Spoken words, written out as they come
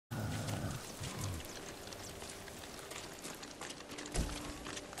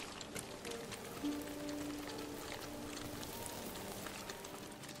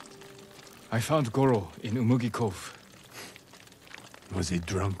I found Goro in Umugi Cove. Was he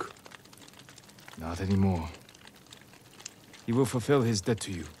drunk? Not anymore. He will fulfill his debt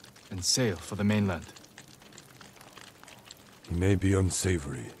to you and sail for the mainland. He may be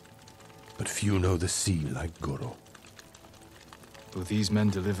unsavory, but few know the sea like Goro. Will these men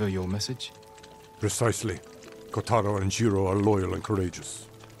deliver your message? Precisely. Kotaro and Jiro are loyal and courageous.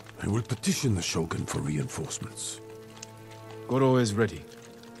 I will petition the Shogun for reinforcements. Goro is ready.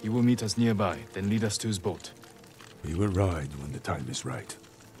 He will meet us nearby, then lead us to his boat. We will ride when the time is right.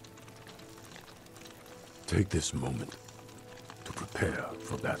 Take this moment to prepare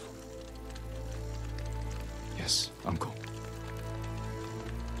for battle. Yes, Uncle.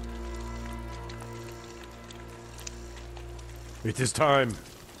 It is time.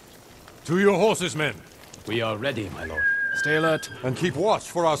 To your horses, men. We are ready, my lord. Stay alert. And keep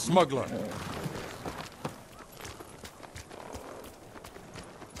watch for our smuggler.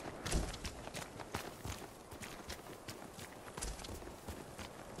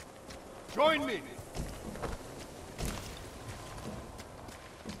 Join me!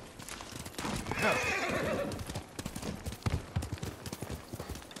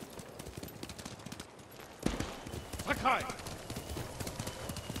 Sakai!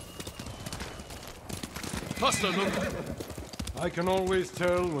 Faster, look. I can always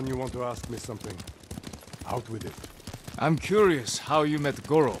tell when you want to ask me something. Out with it. I'm curious how you met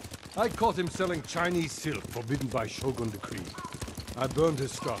Goro. I caught him selling Chinese silk forbidden by Shogun decree. I burned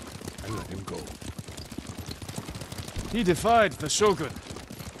his stock and let him go. He defied the Shogun.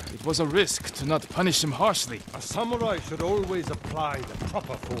 It was a risk to not punish him harshly. A samurai should always apply the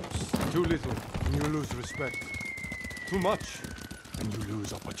proper force. Too little, and you lose respect. Too much, and you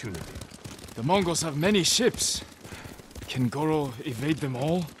lose opportunity. The Mongols have many ships. Can Goro evade them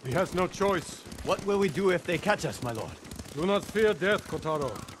all? He has no choice. What will we do if they catch us, my lord? Do not fear death,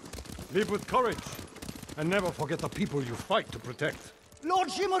 Kotaro. Live with courage, and never forget the people you fight to protect. Lord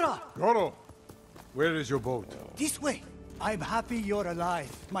Shimura! Goro, where is your boat? This way. I'm happy you're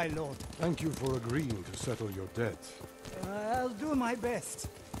alive, my lord. Thank you for agreeing to settle your debt. I'll do my best.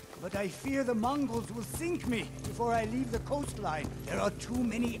 But I fear the Mongols will sink me before I leave the coastline. There are too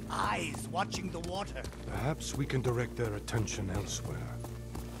many eyes watching the water. Perhaps we can direct their attention elsewhere.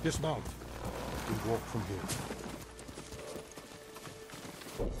 Dismount. We walk from here.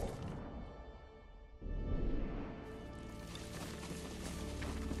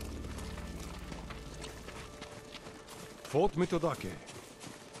 Fort Mitodake.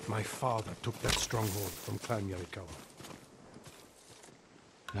 My father took that stronghold from Clan Yarikawa.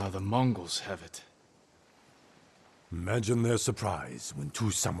 Now the Mongols have it. Imagine their surprise when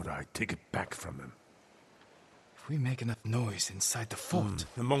two samurai take it back from them. If we make enough noise inside the fort...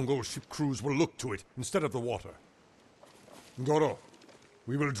 The Mongol ship crews will look to it instead of the water. Goro,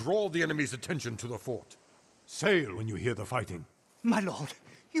 we will draw the enemy's attention to the fort. Sail when you hear the fighting. My lord,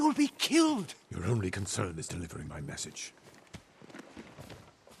 you'll be killed. Your only concern is delivering my message.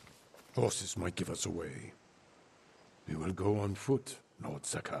 Horses might give us away. We will go on foot, Lord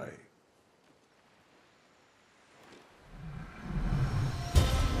Sakai.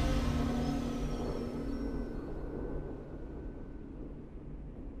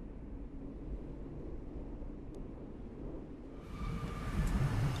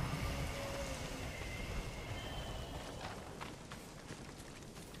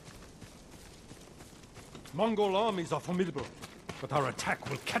 Mongol armies are formidable, but our attack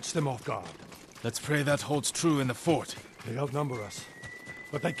will catch them off guard. Let's pray that holds true in the fort. They outnumber us,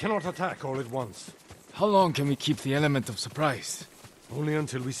 but they cannot attack all at once. How long can we keep the element of surprise? Only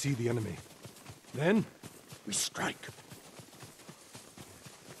until we see the enemy. Then, we strike.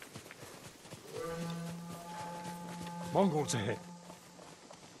 Mongols ahead.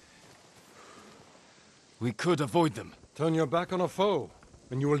 We could avoid them. Turn your back on a foe,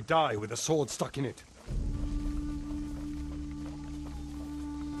 and you will die with a sword stuck in it.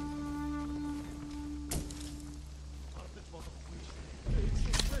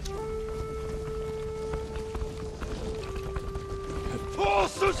 For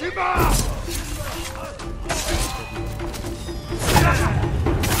Tsushima!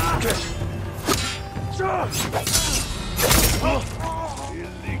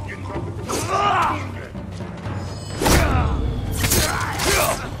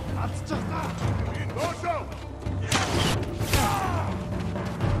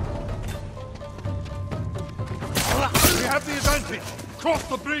 We have the advantage! Cross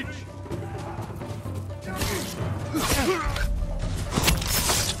the bridge!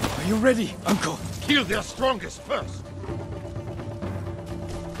 Are you ready, Uncle? Kill their strongest first!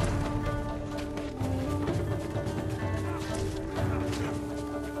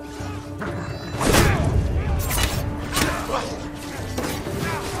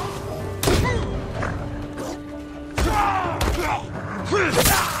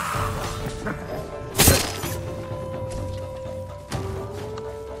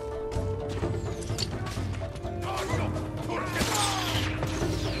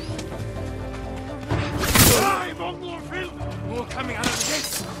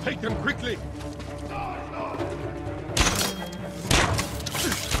 Fight them quickly!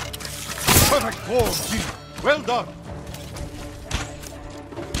 Perfect form, Jin! Well done!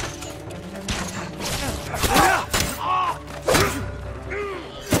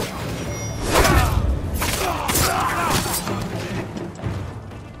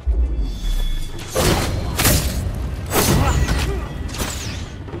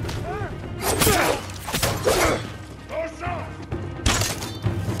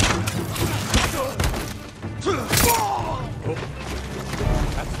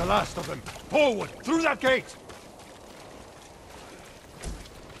 That's the last of them! Forward! Through that gate!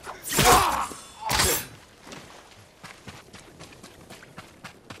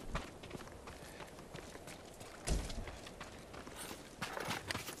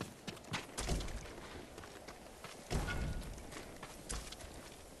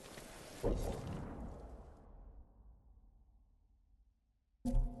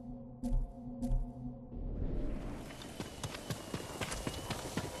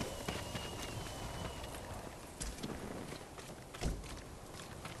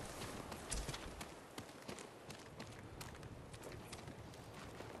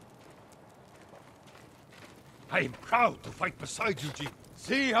 I am proud to fight beside you, Jin.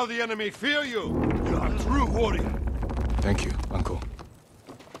 See how the enemy fear you! You are a true warrior! Thank you, Uncle.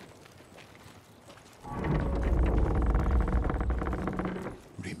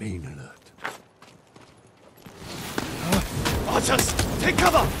 Remain alert. Archers, take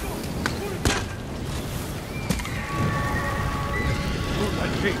cover! Through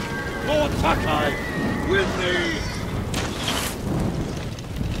that gate! Lord Sakai! With me!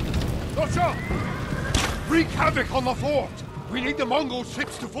 HWACHA! Wreak havoc on the fort! We need the Mongol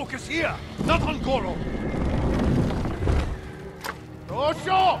ships to focus here, not on Goro!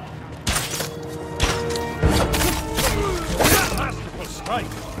 HWACHA! Masterful strike!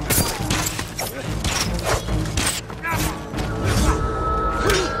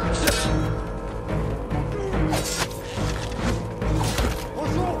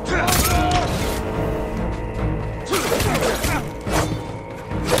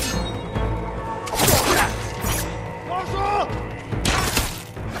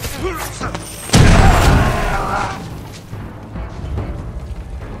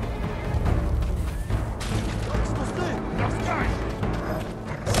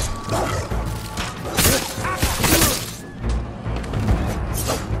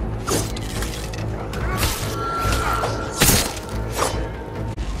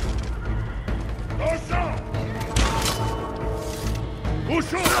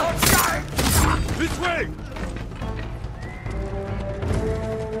 This way!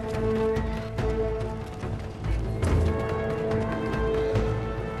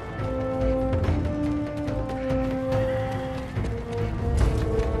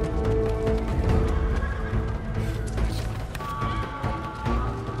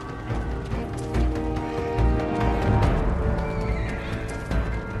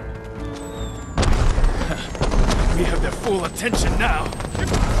 We have their full attention now.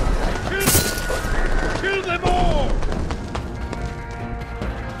 Kill them all!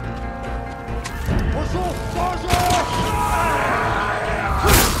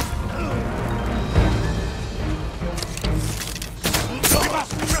 We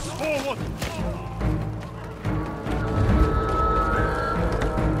must press forward!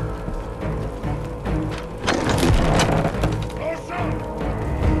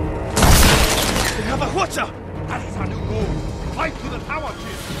 They have a HWACHA! That is our new goal! Fight to the tower,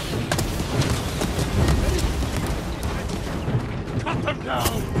 Jin! Cut them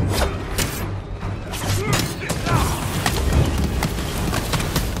down!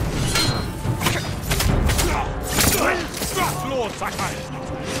 Struck, Lord Sakai!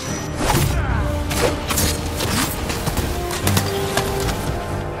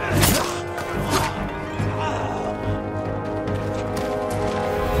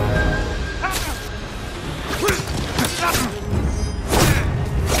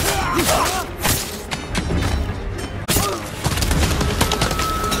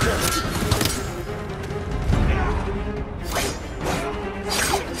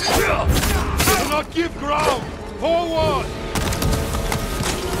 Do not give ground! Forward!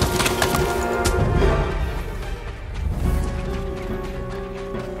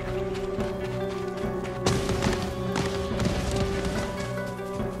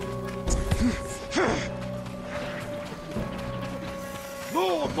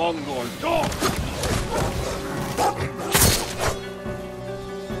 No Mongol dog!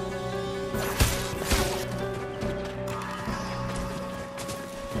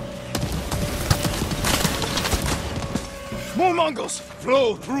 More Mongols!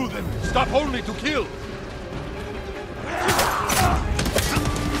 Flow through them! Stop only to kill!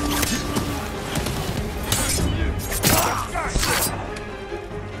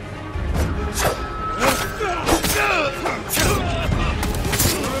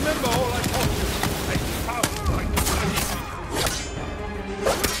 Remember all I taught you. Make power like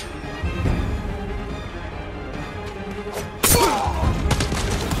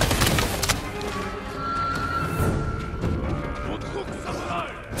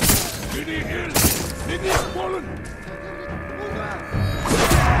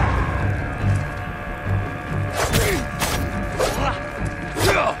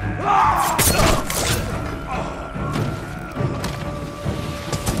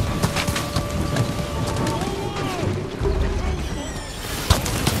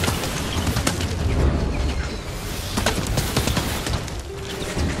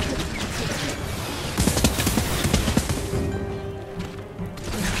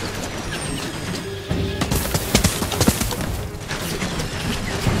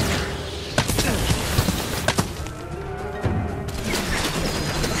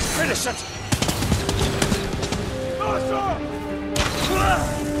Finish it!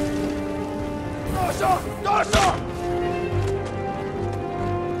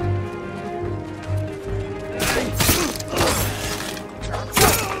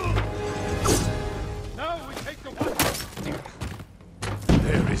 Now we take the water.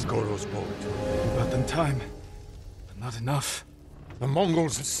 There is Goro's boat. Bought them time, but not enough. The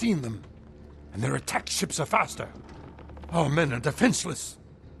Mongols have seen them, and their attack ships are faster. Our men are defenseless.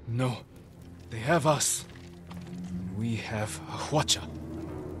 No, they have us. We have a HWACHA.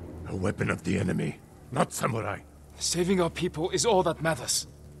 A weapon of the enemy, not samurai. Saving our people is all that matters.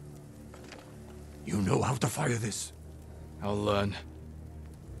 You know how to fire this. I'll learn.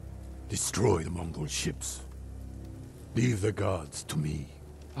 Destroy the Mongol ships. Leave the guards to me.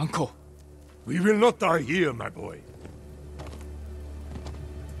 Uncle, We will not die here, my boy.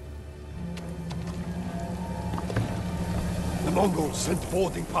 The Mongols sent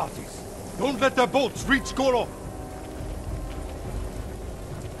boarding parties. Don't let their boats reach Goro.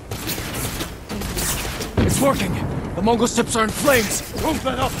 it's working! The Mongol ships are in flames! Don't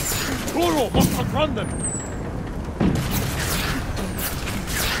let up! Goro must outrun them!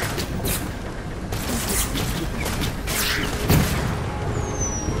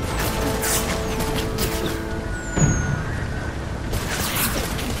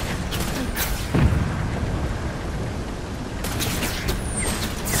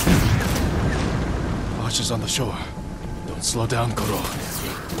 Archers on the shore. Don't slow down, Goro.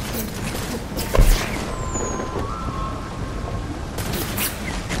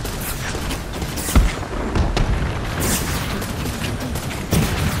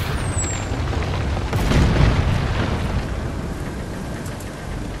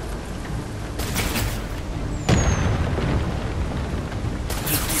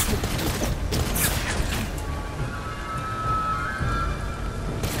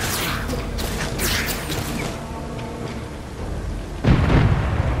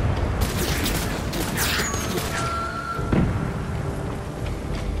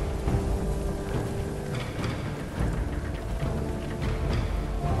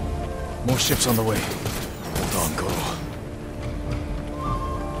 More ships on the way. Hold on, Goro.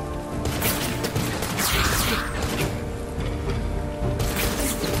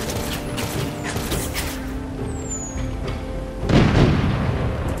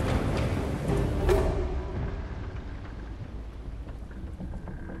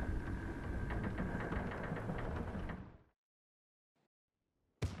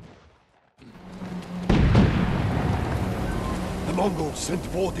 The Mongols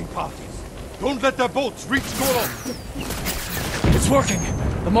sent boarding parties. Don't let their boats reach Goro. It's working!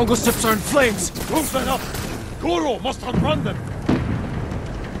 The Mongol ships are in flames! Don't let up! Goro must outrun them!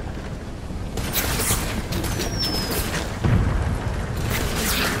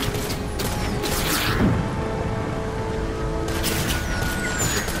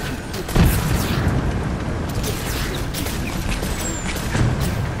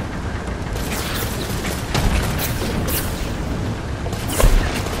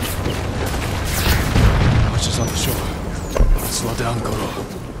 Archers on the shore. Slow down, Goro.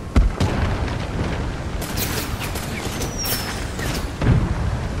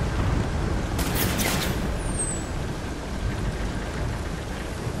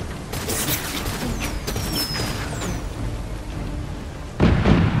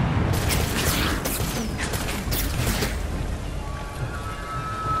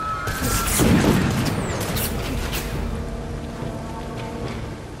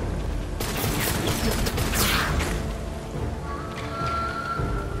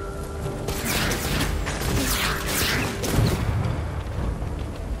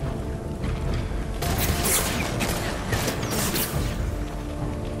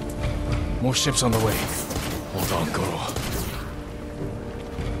 More ships on the way. Hold on, Goro.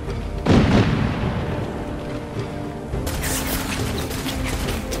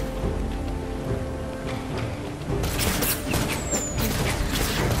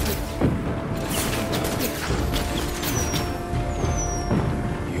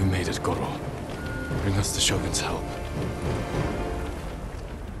 You made it, Goro. Bring us the Shogun's help.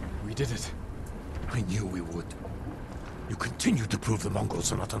 We did it. I knew we would. You continue to prove the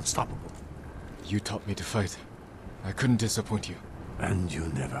Mongols are not unstoppable. You taught me to fight. I couldn't disappoint you. And you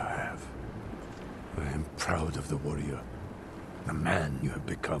never have. I am proud of the warrior, the man you have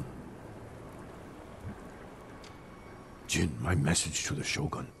become. Jin, my message to the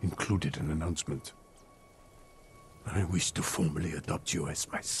Shogun included an announcement. I wish to formally adopt you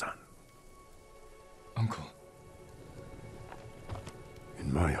as my son. Uncle.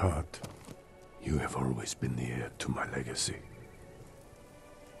 In my heart, you have always been the heir to my legacy.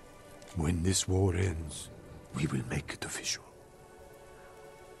 When this war ends, we will make it official.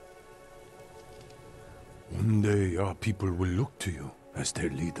 One day, our people will look to you as their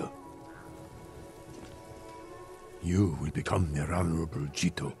leader. You will become their honorable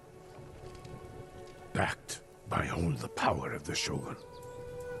Jito, backed by all the power of the Shogun.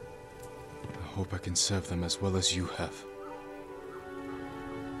 I hope I can serve them as well as you have.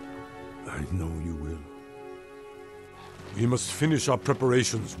 I know you will. We must finish our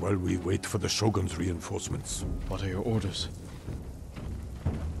preparations while we wait for the Shogun's reinforcements. What are your orders?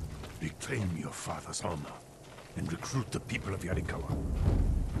 Reclaim your father's armor and recruit the people of Yarikawa.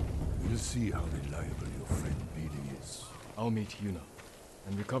 We'll see how reliable your friend really is. I'll meet Yuna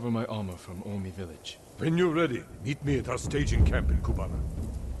and recover my armor from Omi village. When you're ready, meet me at our staging camp in Kubara.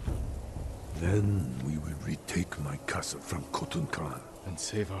 Then we will retake my castle from Khotun Khan. And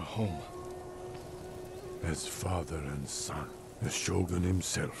save our home. As father and son, the Shogun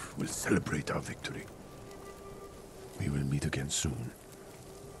himself will celebrate our victory. We will meet again soon.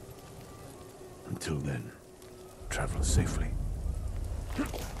 Until then, travel safely.